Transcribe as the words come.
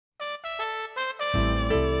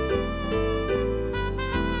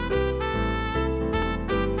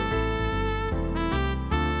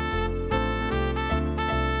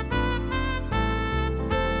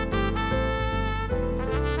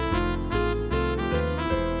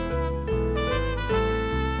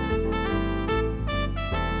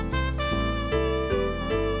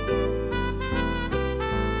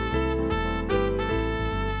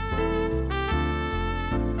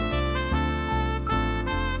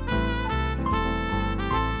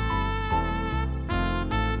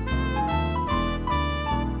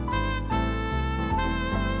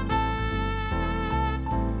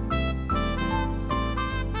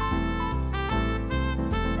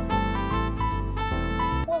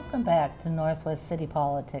Welcome back to Northwest City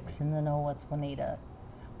Politics in the Know with Juanita.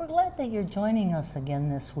 We're glad that you're joining us again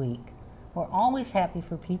this week. We're always happy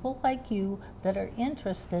for people like you that are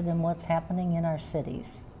interested in what's happening in our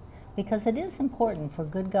cities, because it is important for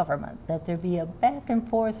good government that there be a back and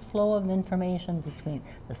forth flow of information between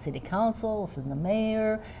the city councils and the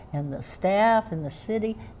mayor and the staff in the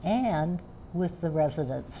city and with the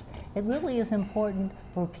residents. It really is important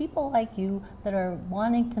for people like you that are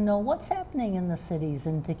wanting to know what's happening in the cities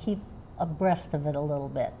and to keep abreast of it a little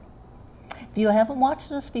bit. If you haven't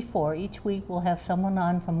watched us before, each week we'll have someone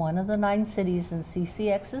on from one of the 9 cities in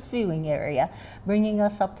CCX's viewing area, bringing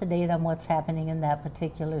us up to date on what's happening in that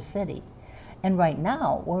particular city. And right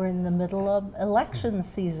now, we're in the middle of election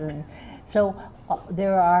season. So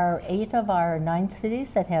there are 8 of our 9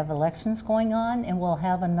 cities that have elections going on, and we'll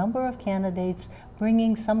have a number of candidates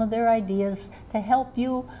bringing some of their ideas to help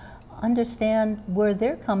you understand where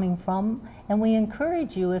they're coming from. And we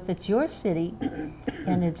encourage you, if it's your city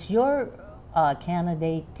and it's your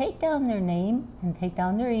candidate, take down their name and take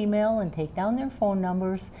down their email and take down their phone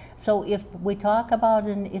numbers. So if they talk about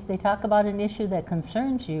an issue that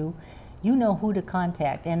concerns you, you know who to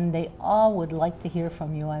contact, and they all would like to hear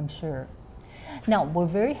from you, I'm sure. Now, we're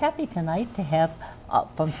very happy tonight to have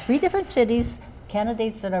from 3 different cities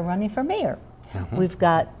candidates that are running for mayor. We've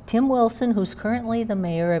got Tim Willson, who's currently the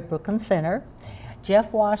mayor at Brooklyn Center,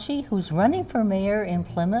 Jeff Wojse, who's running for mayor in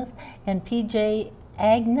Plymouth, and PJ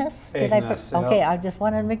Agness. Okay, I just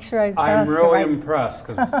wanted to make sure I pronounced it right. I'm really impressed,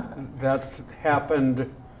 because that's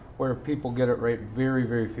happened where people get it right very,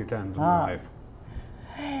 very few times in my life.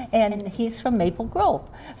 And he's from Maple Grove.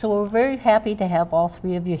 So we're very happy to have all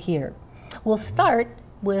 3 of you here. We'll start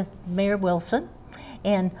with Mayor Willson,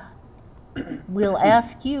 and we'll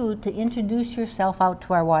ask you to introduce yourself out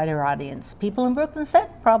to our wider audience. People in Brooklyn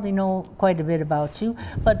Center probably know quite a bit about you,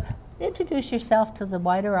 but introduce yourself to the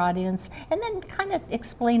wider audience and then kind of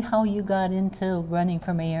explain how you got into running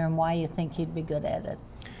for mayor and why you think you'd be good at it.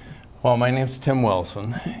 Well, my name's Tim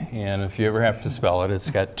Willson, and if you ever have to spell it, it's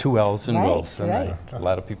got 2 L's in Wilson. Right. A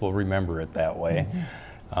lot of people remember it that way.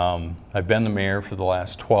 I've been the mayor for the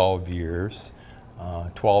last 12 years.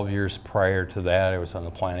 12 years prior to that, I was on the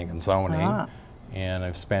planning and zoning, and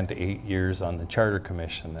I've spent 8 years on the charter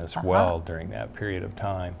commission as well during that period of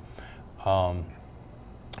time.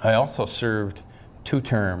 I also served 2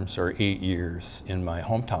 terms, or 8 years, in my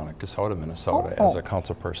hometown of Kasota, Minnesota, as a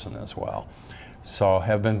council person as well. So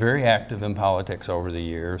have been very active in politics over the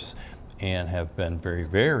years, and have been very,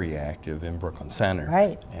 very active in Brooklyn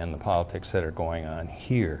Center and the politics that are going on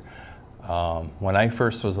here. When I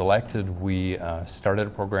first was elected, we started a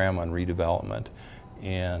program on redevelopment,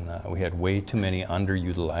 and we had way too many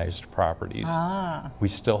underutilized properties. We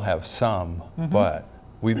still have some, but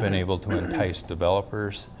we've been able to entice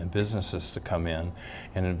developers and businesses to come in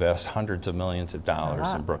and invest hundreds of millions of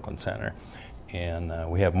dollars in Brooklyn Center. And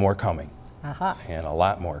we have more coming, and a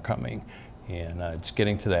lot more coming. And it's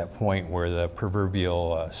getting to that point where the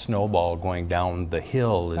proverbial snowball going down the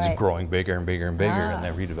hill is growing bigger and bigger and bigger, and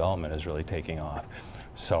that redevelopment is really taking off.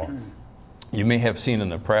 So you may have seen in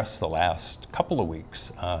the press the last couple of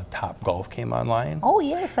weeks, Top Golf came online. Oh,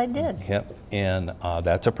 yes, I did. Yep, and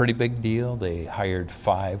that's a pretty big deal. They hired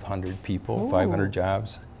 500 people, 500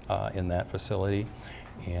 jobs in that facility.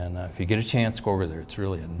 And if you get a chance, go over there. It's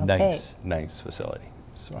really a nice, nice facility.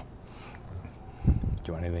 So, do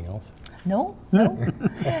you want anything else? No, no.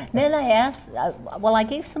 Then I asked, well, I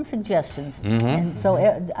gave some suggestions, and so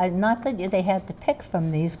not that they had to pick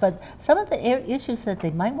from these, but some of the issues that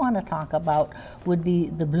they might want to talk about would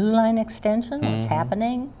be the Blue Line extension, what's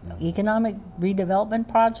happening, economic redevelopment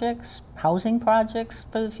projects, housing projects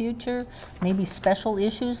for the future, maybe special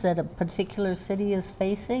issues that a particular city is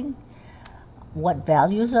facing, what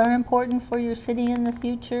values are important for your city in the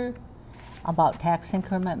future, about tax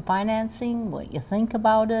increment financing, what you think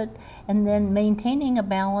about it, and then maintaining a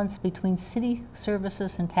balance between city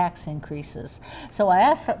services and tax increases. So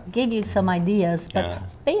I gave you some ideas, but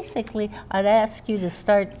basically I'd ask you to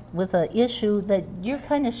start with an issue that you're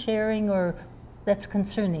kind of sharing or that's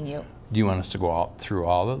concerning you. Do you want us to go out through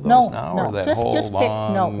all of those now? No, or that just pick,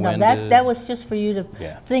 no, that was just for you to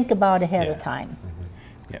think about ahead of time.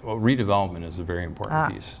 Yeah, well, redevelopment is a very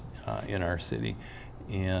important piece in our city.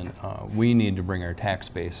 And we need to bring our tax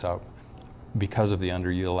base up because of the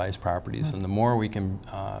underutilized properties. And the more we can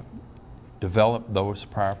develop those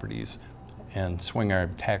properties and swing our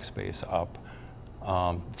tax base up,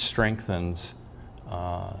 strengthens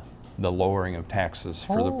the lowering of taxes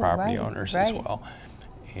for the property owners as well.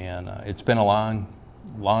 And it's been a long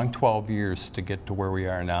 12 years to get to where we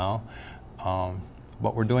are now,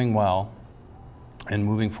 but we're doing well. and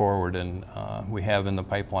moving forward, and we have in the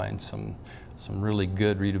pipeline some really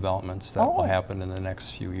good redevelopments that will happen in the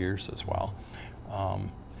next few years as well.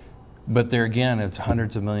 But there again, it's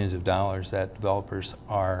hundreds of millions of dollars that developers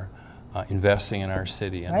are investing in our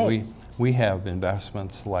city, and we have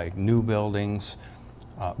investments like new buildings,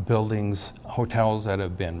 hotels that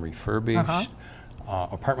have been refurbished,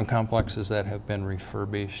 apartment complexes that have been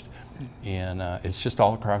refurbished, and it's just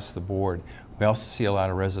all across the board. We also see a lot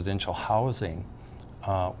of residential housing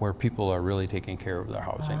where people are really taking care of their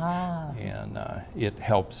housing, and it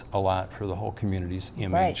helps a lot for the whole community's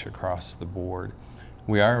image across the board.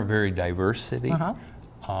 We are a very diverse city.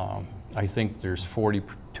 I think there's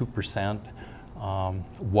 42%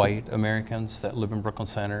 white Americans that live in Brooklyn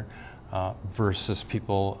Center versus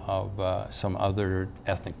people of some other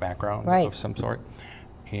ethnic background of some sort.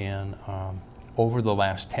 And over the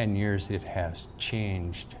last 10 years, it has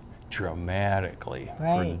changed dramatically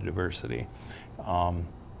for the diversity.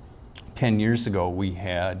 10 years ago, we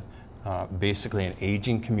had basically an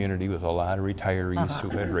aging community with a lot of retirees who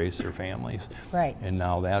had raised their families. And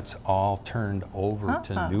now that's all turned over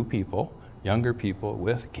to new people, younger people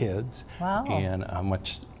with kids, and a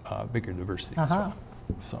much bigger diversity as well.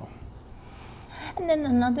 So. And then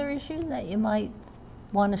another issue that you might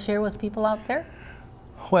want to share with people out there?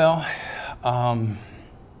 Well,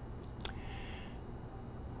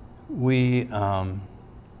 we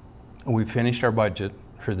finished our budget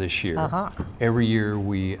for this year. Every year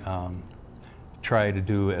we try to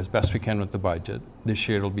do as best we can with the budget. This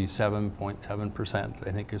year it'll be 7.7%,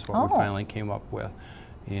 I think is what we finally came up with.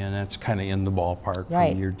 And that's kind of in the ballpark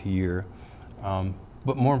from year to year.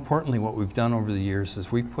 But more importantly, what we've done over the years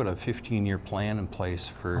is we put a 15-year plan in place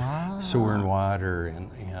for sewer and water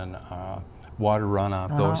and water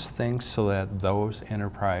runoff, those things, so that those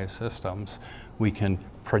enterprise systems, we can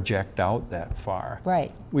project out that far.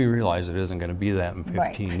 We realize it isn't going to be that in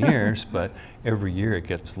 15 years, but every year it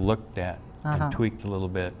gets looked at and tweaked a little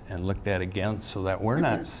bit and looked at again, so that we're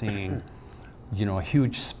not seeing, you know, a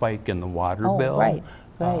huge spike in the water bill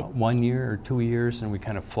 1 year or 2 years, and we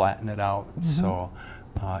kind of flatten it out, so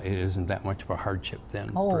it isn't that much of a hardship then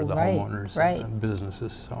for the homeowners and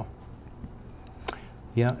businesses. So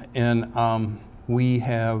yeah, and we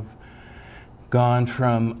have gone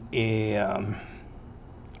from a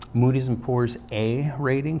Moody's and Poor's A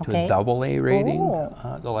rating to a AA rating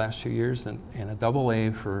the last few years, and a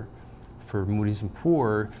AA for Moody's and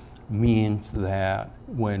Poor means that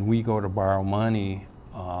when we go to borrow money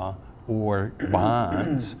or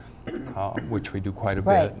bonds, which we do quite a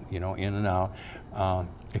bit, you know, in and out,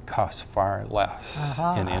 it costs far less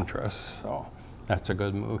in interest. So that's a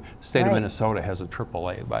good move. The state of Minnesota has a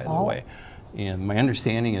AAA, by the way. And my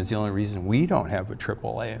understanding is the only reason we don't have a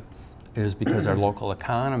AAA is because our local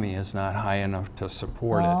economy is not high enough to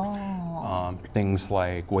support it. Things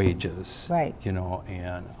like wages, you know,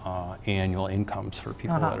 and annual incomes for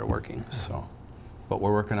people that are working. So, but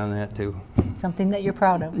we're working on that too. Something that you're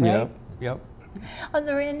proud of, right? Yep. Are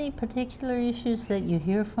there any particular issues that you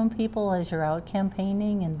hear from people as you're out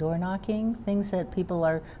campaigning and door knocking? Things that people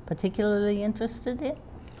are particularly interested in?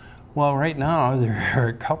 Well, right now there are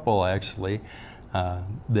a couple actually.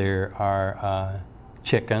 There are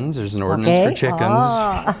chickens. There's an ordinance for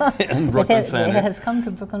chickens in Brooklyn Center. It has come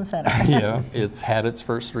to Brooklyn Center. Yeah, it's had its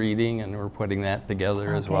first reading, and we're putting that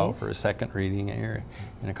together as well for a second reading here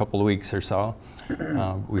in a couple of weeks or so.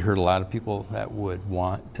 We heard a lot of people that would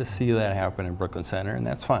want to see that happen in Brooklyn Center, and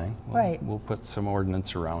that's fine. We'll put some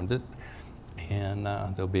ordinance around it, and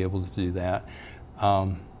they'll be able to do that.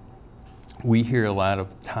 We hear a lot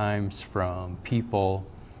of times from people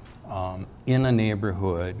in a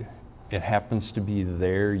neighborhood. It happens to be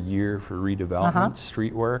their year for redevelopment,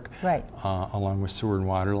 street work, along with sewer and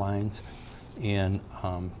water lines. And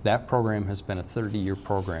that program has been a 30-year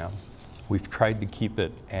program. We've tried to keep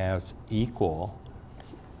it as equal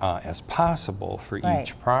as possible for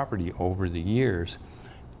each property over the years.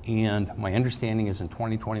 And my understanding is in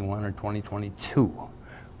 2021 or 2022,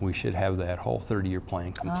 we should have that whole 30-year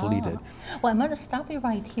plan completed. Well, I'm going to stop you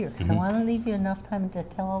right here, because I want to leave you enough time to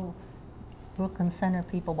tell Brooklyn Center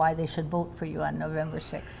people why they should vote for you on November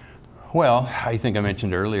 6th. Well, I think I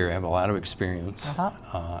mentioned earlier, I have a lot of experience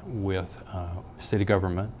with city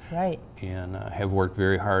government, and have worked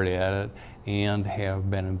very hard at it, and have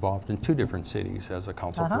been involved in 2 different cities as a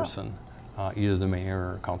council person, either the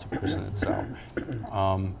mayor or council person itself.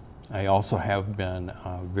 I also have been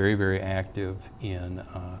very, very active in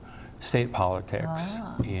state politics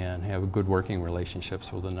and have good working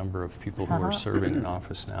relationships with a number of people who are serving in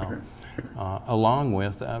office now, along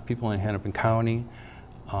with people in Hennepin County,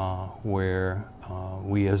 where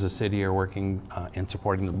we as a city are working in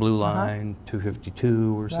supporting the Blue Line,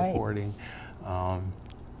 252 we're supporting.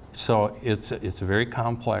 So it's very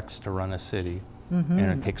complex to run a city, and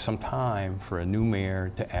it takes some time for a new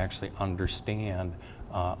mayor to actually understand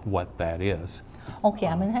what that is. Okay,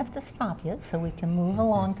 I'm going to have to stop you so we can move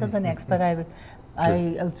along to the next, but I would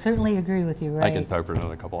certainly agree with you, right? I can talk for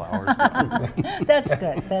another couple hours. That's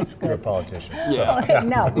good, that's good. You're a politician. Yeah. Okay,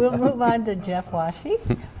 now we'll move on to Jeff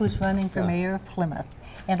Wojse, who's running for mayor of Plymouth.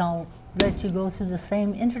 And I'll let you go through the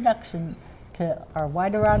same introduction to our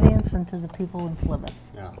wider audience and to the people in Plymouth.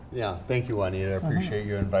 Yeah. Thank you, Juanita. I appreciate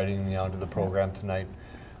you inviting me onto the program tonight.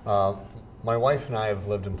 My wife and I have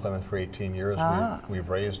lived in Plymouth for 18 years. We've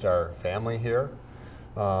raised our family here.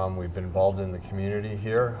 We've been involved in the community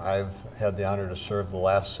here. I've had the honor to serve the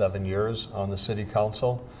last 7 years on the city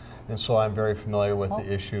council, and so I'm very familiar with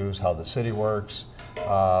the issues, how the city works,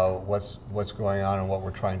 what's going on, and what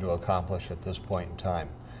we're trying to accomplish at this point in time.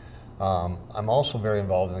 I'm also very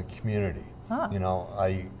involved in the community. You know,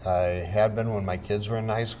 I had been when my kids were in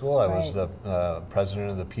high school. I was the president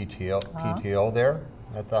of the PTO there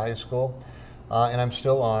at the high school. And I'm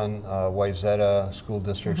still on Wojse School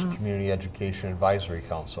District's Community Education Advisory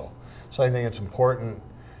Council. So I think it's important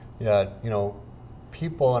that, you know,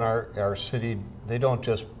 people in our city, they don't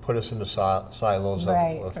just put us into silos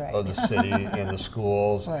of the city and the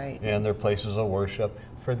schools and their places of worship.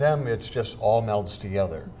 For them, it's just all melds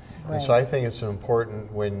together. And so I think it's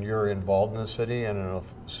important when you're involved in the city and a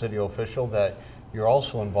city official that you're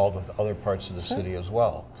also involved with other parts of the city as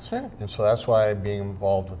well. And so that's why being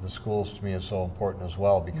involved with the schools to me is so important as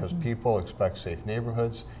well, because people expect safe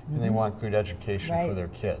neighborhoods and they want good education for their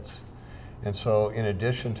kids. And so in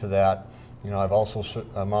addition to that, you know, I'm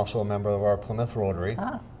also a member of our Plymouth Rotary.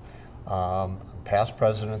 Past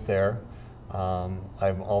president there.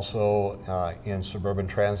 I'm also in Suburban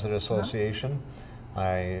Transit Association.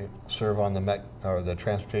 I serve on the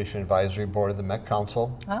Transportation Advisory Board of the Met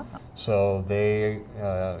Council. So they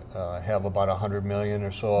have about $100 million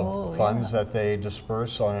or so of funds that they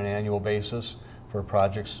disperse on an annual basis for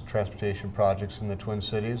projects, transportation projects in the Twin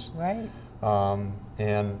Cities.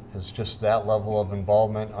 And it's just that level of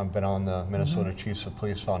involvement. I've been on the Minnesota Chiefs of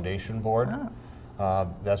Police Foundation Board.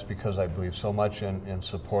 That's because I believe so much in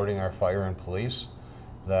supporting our fire and police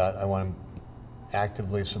that I want to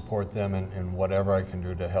actively support them in whatever I can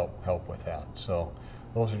do to help with that. So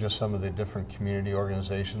those are just some of the different community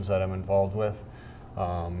organizations that I'm involved with.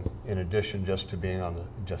 In addition, just to being on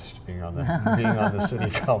the city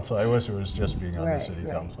council. I wish it was just being on the city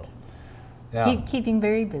council. Keeping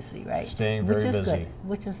very busy, right? Staying very busy. Good,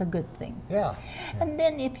 which is a good thing. And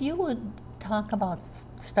then if you would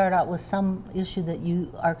start out with some issue that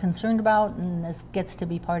you are concerned about and this gets to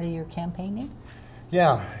be part of your campaigning.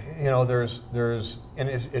 Yeah, you know, and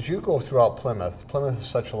as you go throughout Plymouth is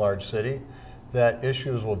such a large city that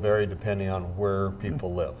issues will vary depending on where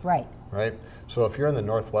people live. Right. So if you're in the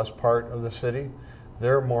northwest part of the city,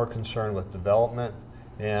 they're more concerned with development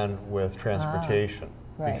and with transportation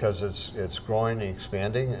because it's growing and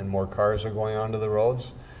expanding and more cars are going onto the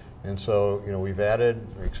roads. And so, you know, we've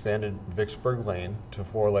expanded Vicksburg Lane to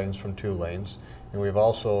 4 lanes from 2 lanes, and we've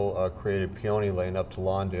also created Peony Lane up to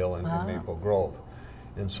Lawndale and Maple Grove.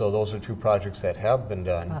 And so those are 2 projects that have been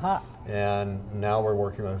done. And now we're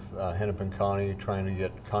working with Hennepin County trying to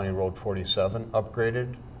get County Road 47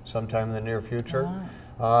 upgraded sometime in the near future.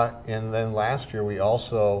 And then last year we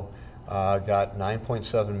also got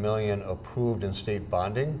 $9.7 million approved in state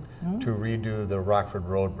bonding to redo the Rockford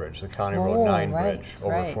Road Bridge, the County Road 9 bridge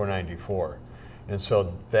over 494. And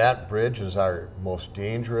so that bridge is our most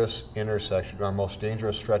dangerous intersection, our most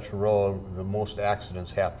dangerous stretch of road. The most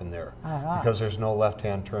accidents happen there because there's no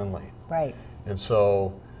left-hand turn lane. And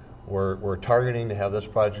so we're targeting to have this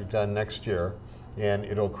project done next year, and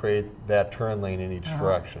it'll create that turn lane in each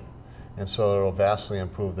direction. And so it'll vastly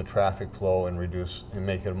improve the traffic flow and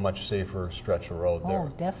make it a much safer stretch of road there.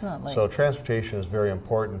 Oh, definitely. So transportation is very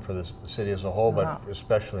important for the city as a whole, but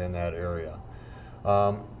especially in that area.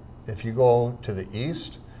 If you go to the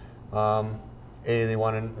east, they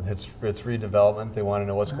want to, it's redevelopment. They want to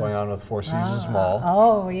know what's going on with Four Seasons Mall.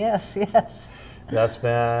 Oh, yes, yes. That's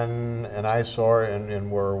been an eyesore,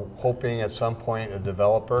 and we're hoping at some point a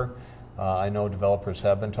developer, I know developers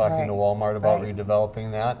have been talking to Walmart about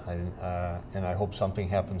redeveloping that, and I hope something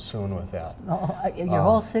happens soon with that. Your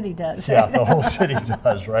whole city does. Yeah, the whole city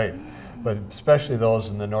does, but especially those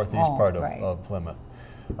in the northeast part of Plymouth.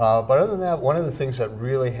 But other than that, one of the things that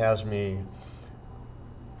really has me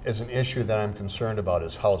as an issue that I'm concerned about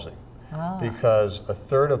is housing. Because a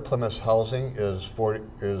third of Plymouth's housing is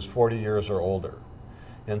 40 years or older.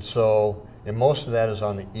 And so And most of that is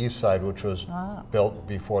on the east side, which was built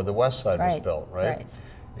before the west side was built, right?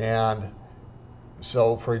 And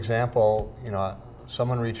so, for example, you know,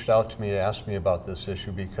 someone reached out to me to ask me about this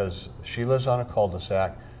issue because she lives on a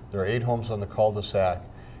cul-de-sac. There are 8 homes on the cul-de-sac,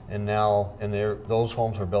 and now, and those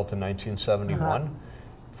homes were built in 1971.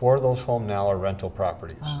 4 of those homes now are rental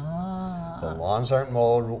properties. The lawns aren't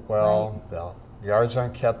mowed well, the yards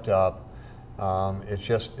aren't kept up.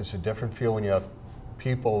 It's a different feel when you have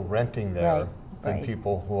people renting there than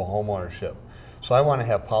people who are home ownership. So I want to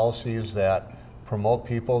have policies that promote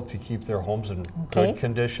people to keep their homes in good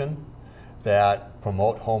condition, that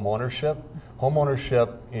promote home ownership. Home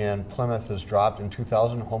ownership in Plymouth has dropped. In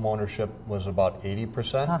 2000, home ownership was about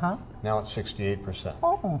 80%. Now it's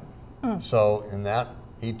 68%. So in that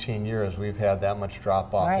 18 years, we've had that much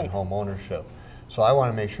drop off in home ownership. So I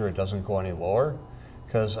want to make sure it doesn't go any lower,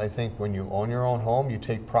 because I think when you own your own home, you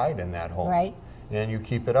take pride in that home. And you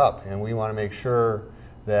keep it up. And we want to make sure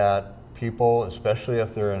that people, especially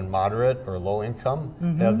if they're in moderate or low income,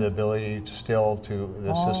 have the ability to still, to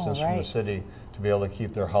the assistance from the city, to be able to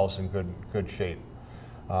keep their house in good shape.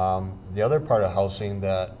 The other part of housing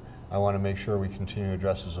that I want to make sure we continue to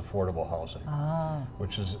address is affordable housing,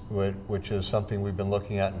 which is something we've been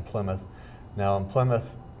looking at in Plymouth. Now in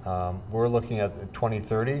Plymouth, we're looking at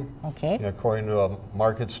 2030. You know, according to a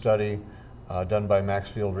market study done by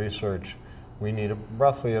Maxfield Research, we need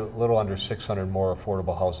roughly a little under 600 more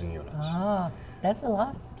affordable housing units. That's a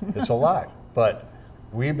lot. It's a lot, but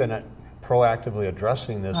we've been proactively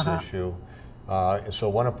addressing this issue. So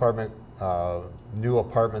one apartment, new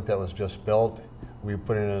apartment that was just built, we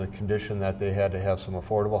put in a condition that they had to have some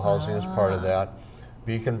affordable housing as part of that.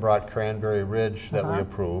 Beacon brought Cranberry Ridge that we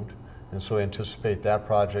approved, and so we anticipate that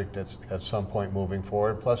project at some point moving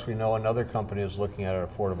forward. Plus we know another company is looking at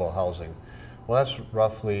affordable housing. Well, that's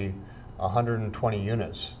roughly 120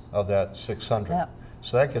 units of that 600.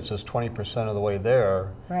 So that gets us 20% of the way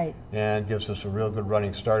there, and gives us a real good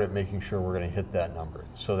running start at making sure we're going to hit that number,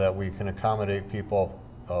 so that we can accommodate people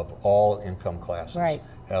of all income classes,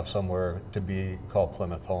 have somewhere to be called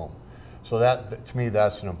Plymouth home. So that, to me,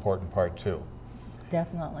 that's an important part too.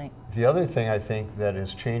 Definitely. The other thing I think that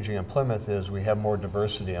is changing in Plymouth is we have more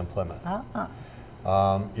diversity in Plymouth.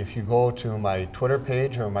 If you go to my Twitter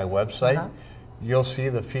page or my website, you'll see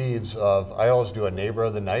the feeds of, I always do a neighbor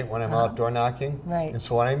of the night when I'm out door knocking. And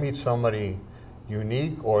so when I meet somebody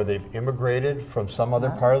unique or they've immigrated from some other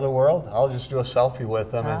part of the world, I'll just do a selfie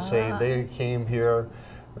with them and say they came here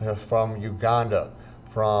from Uganda,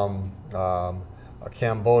 from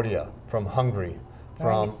Cambodia, from Hungary,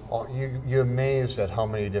 from, you're amazed at how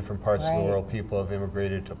many different parts of the world people have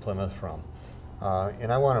immigrated to Plymouth from.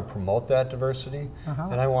 And I want to promote that diversity,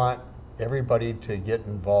 and I want everybody to get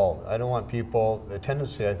involved. I don't want people, the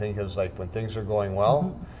tendency I think is like when things are going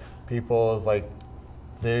well, people is like,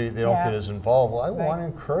 they don't get as involved. Well, I want to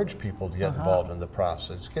encourage people to get involved in the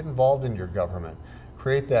process. Get involved in your government.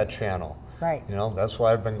 Create that channel. You know, that's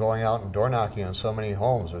why I've been going out and door knocking on so many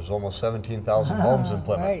homes. There's almost 17,000 homes in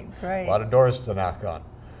Plymouth. A lot of doors to knock on.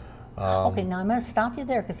 Okay, now I'm going to stop you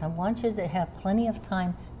there because I want you to have plenty of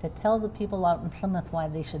time to tell the people out in Plymouth why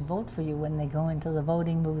they should vote for you when they go into the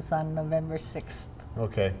voting booth on November 6th.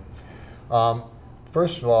 Okay.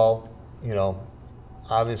 First of all, you know,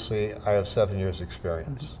 obviously I have 7 years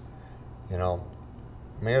experience. You know,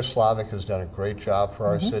 Mayor Slavic has done a great job for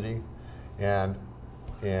our city, and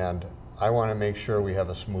I want to make sure we have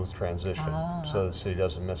a smooth transition so the city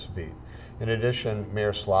doesn't miss a beat. In addition,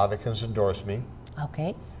 Mayor Slavic has endorsed me.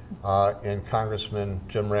 And Congressman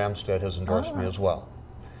Jim Ramstad has endorsed me as well.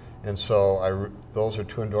 And so those are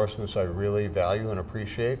 2 endorsements I really value and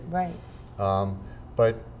appreciate.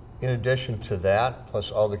 But in addition to that,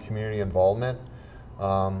 plus all the community involvement,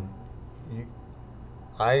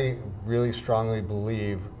 I really strongly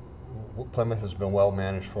believe Plymouth has been well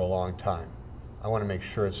managed for a long time. I want to make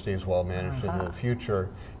sure it stays well managed into the future.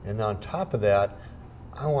 And on top of that,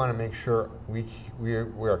 I want to make sure we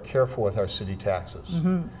are careful with our city taxes.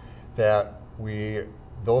 That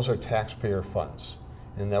those are taxpayer funds,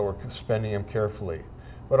 and that we're spending them carefully.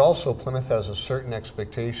 But also Plymouth has a certain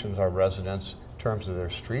expectations of our residents in terms of their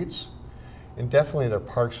streets, and definitely their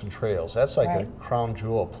parks and trails. That's like a crown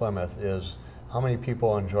jewel of Plymouth, is how many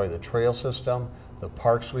people enjoy the trail system, the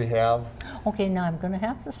parks we have. Okay, now I'm going to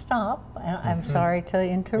have to stop. I'm sorry to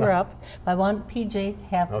interrupt, but I want PJ to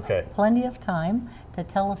have plenty of time to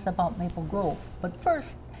tell us about Maple Grove. But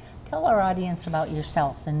first, tell our audience about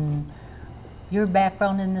yourself and your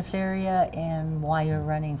background in this area and why you're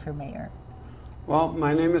running for mayor. Well,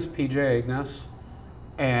 my name is PJ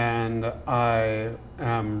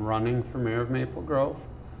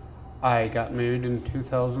I got married in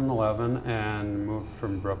 2011 and moved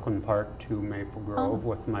from Brooklyn Park to Maple Grove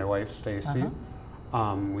with my wife, Stacy.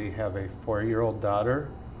 We have a 4-year-old daughter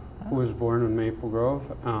who was born in Maple Grove.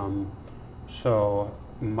 So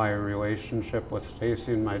my relationship with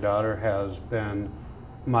Stacy and my daughter has been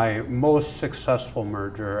my most successful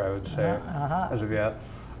merger, I would say, as of yet.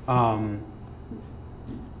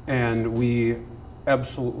 And we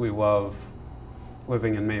absolutely love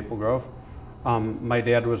living in Maple Grove. My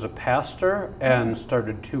dad was a pastor and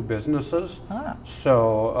started 2 businesses.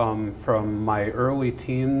 So from my early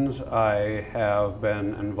teens, I have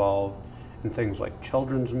been involved in things like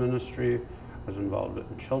children's ministry. I was involved in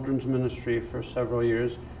children's ministry for several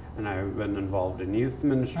years, and I've been involved in youth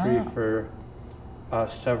ministry for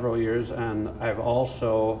several years, and I've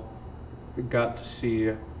also got to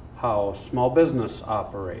see how small business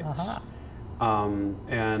operates.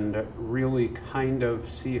 And really kind of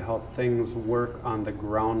see how things work on the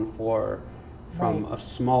ground floor from a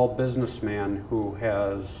small businessman who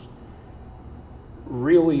has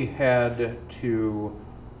really had to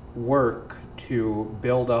work to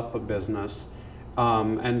build up a business.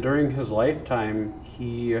 And during his lifetime,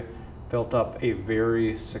 he built up a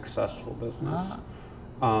very successful business.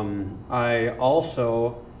 I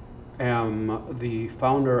also am the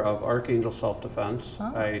founder of Archangel Self-Defense.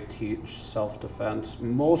 I teach self-defense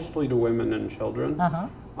mostly to women and children,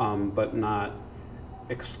 but not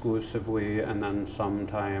exclusively. And then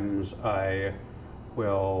sometimes I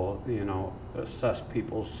will, assess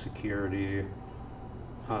people's security,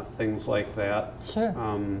 things like that.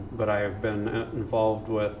 But I have been involved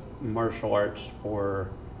with martial arts for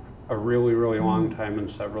a really, really long time in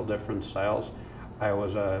several different styles. I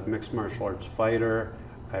was a mixed martial arts fighter.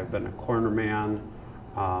 I've been a cornerman,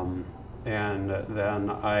 and then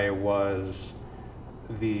I was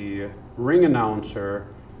the ring announcer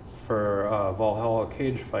for Valhalla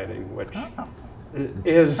cage fighting, which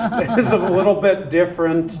is a little bit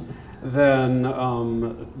different than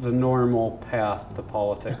the normal path to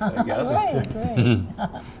politics, I guess.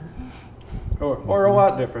 Or a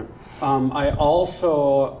lot different. I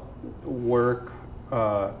also work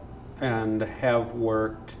and have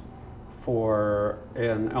worked for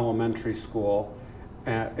an elementary school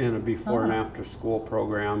in a before and after school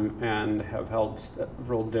program, and have held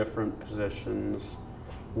several different positions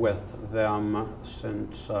with them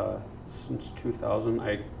since 2000.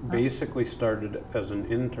 I basically started as an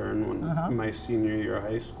intern when my senior year of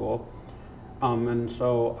high school, and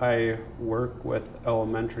so I work with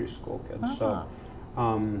elementary school kids. So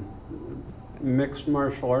mixed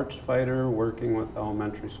martial arts fighter working with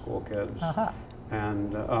elementary school kids,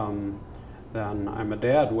 and then I'm a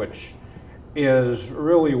dad, which is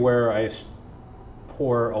really where I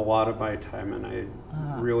pour a lot of my time, and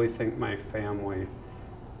I really think my family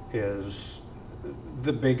is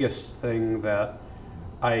the biggest thing that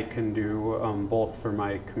I can do, both for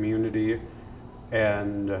my community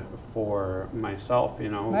and for myself.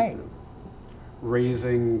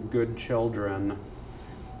 Raising good children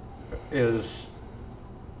is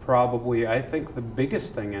probably, I think, the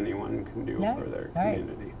biggest thing anyone can do for their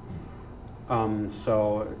community.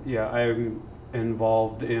 So yeah, I'm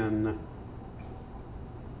involved in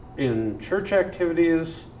church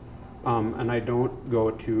activities, and I don't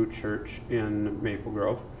go to church in Maple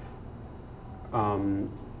Grove. And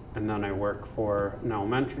then I work for an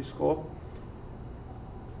elementary school.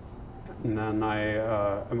 And then I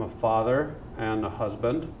am a father and a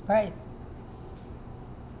husband.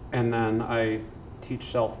 And then I teach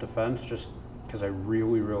self-defense just because I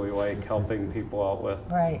really, really like helping people out with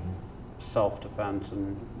self-defense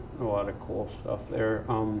and a lot of cool stuff there.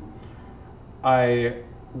 I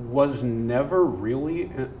was never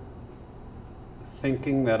really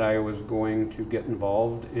thinking that I was going to get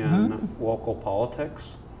involved in local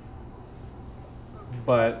politics,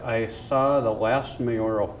 but I saw the last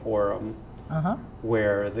mayoral forum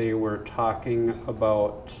where they were talking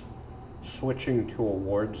about switching to a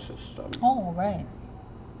ward system.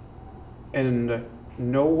 And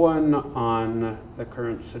no one on the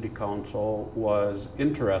current city council was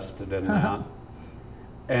interested in that.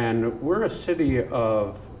 And we're a city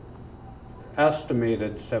of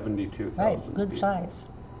estimated 72,000 good size.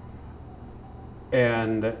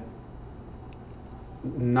 And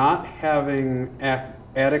not having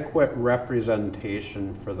adequate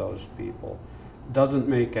representation for those people doesn't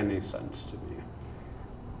make any sense to me.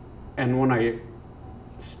 And when I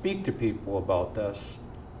speak to people about this,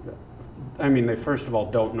 I mean, they first of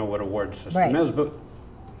all don't know what a ward system is, but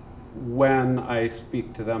when I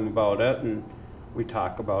speak to them about it and we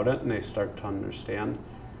talk about it and they start to understand,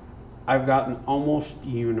 I've gotten almost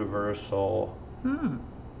universal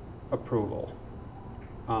approval.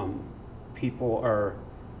 people are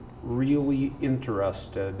really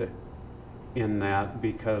interested in that,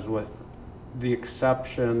 because with the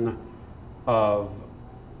exception of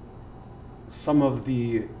some of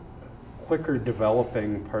the quicker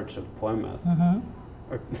developing parts of Plymouth,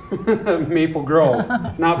 Maple Grove,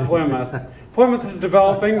 not Plymouth. Plymouth is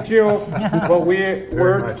developing too, but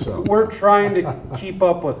we're trying to keep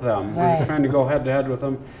up with them. Right. We're trying to go head to head with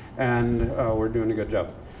them, and we're doing a good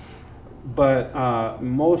job. But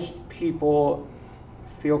most people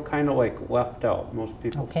feel kind of like left out. Most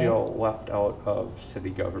people feel left out of city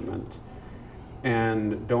government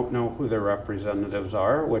and don't know who their representatives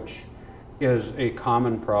are, which is a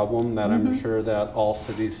common problem that I'm sure that all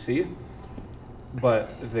cities see, but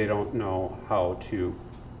they don't know how to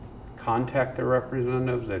contact their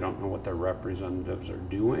representatives. They don't know what their representatives are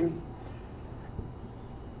doing.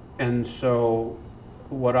 And so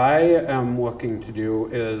what I am looking to do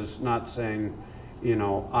is not saying, you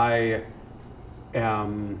know, I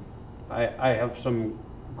have some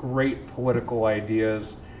great political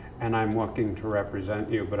ideas and I'm looking to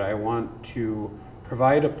represent you, but I want to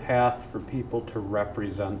provide a path for people to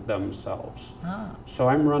represent themselves. So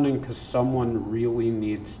I'm running because someone really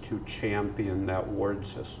needs to champion that ward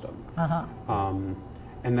system.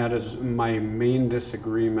 And that is my main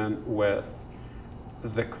disagreement with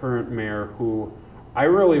the current mayor, who I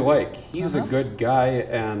really like. He's a good guy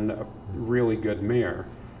and a really good mayor.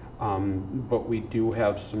 But we do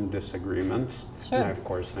have some disagreements. Sure. And I, of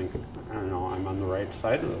course, think, I don't know, I'm on the right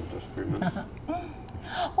side of those disagreements.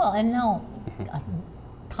 Well, and now,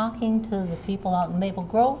 talking to the people out in Maple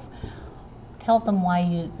Grove, tell them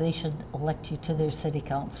why they should elect you to their city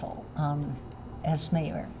council as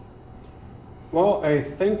mayor. Well, I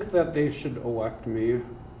think that they should elect me,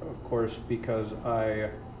 of course, because I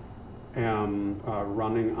am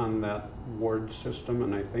running on that ward system,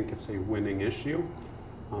 and I think it's a winning issue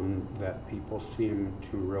that people seem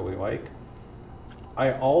to really like.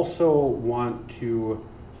 I also want to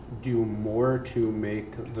do more to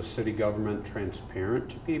make the city government transparent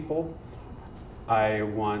to people. I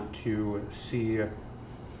want to see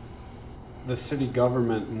the city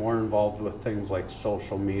government more involved with things like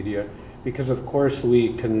social media, because of course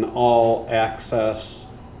we can all access,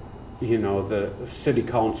 you know, the city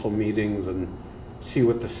council meetings and see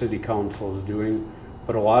what the city council is doing,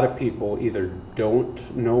 but a lot of people either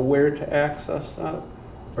don't know where to access that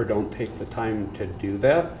or don't take the time to do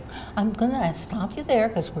that. I'm going to stop you there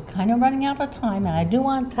because we're kind of running out of time, and I do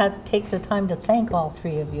want to take the time to thank all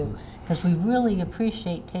three of you, because we really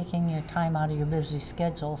appreciate taking your time out of your busy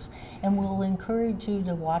schedules, and we'll encourage you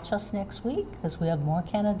to watch us next week because we have more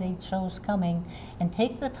candidate shows coming, and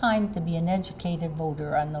take the time to be an educated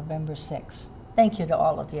voter on November 6th. Thank you to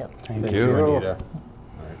all of you. Thank you, Anita.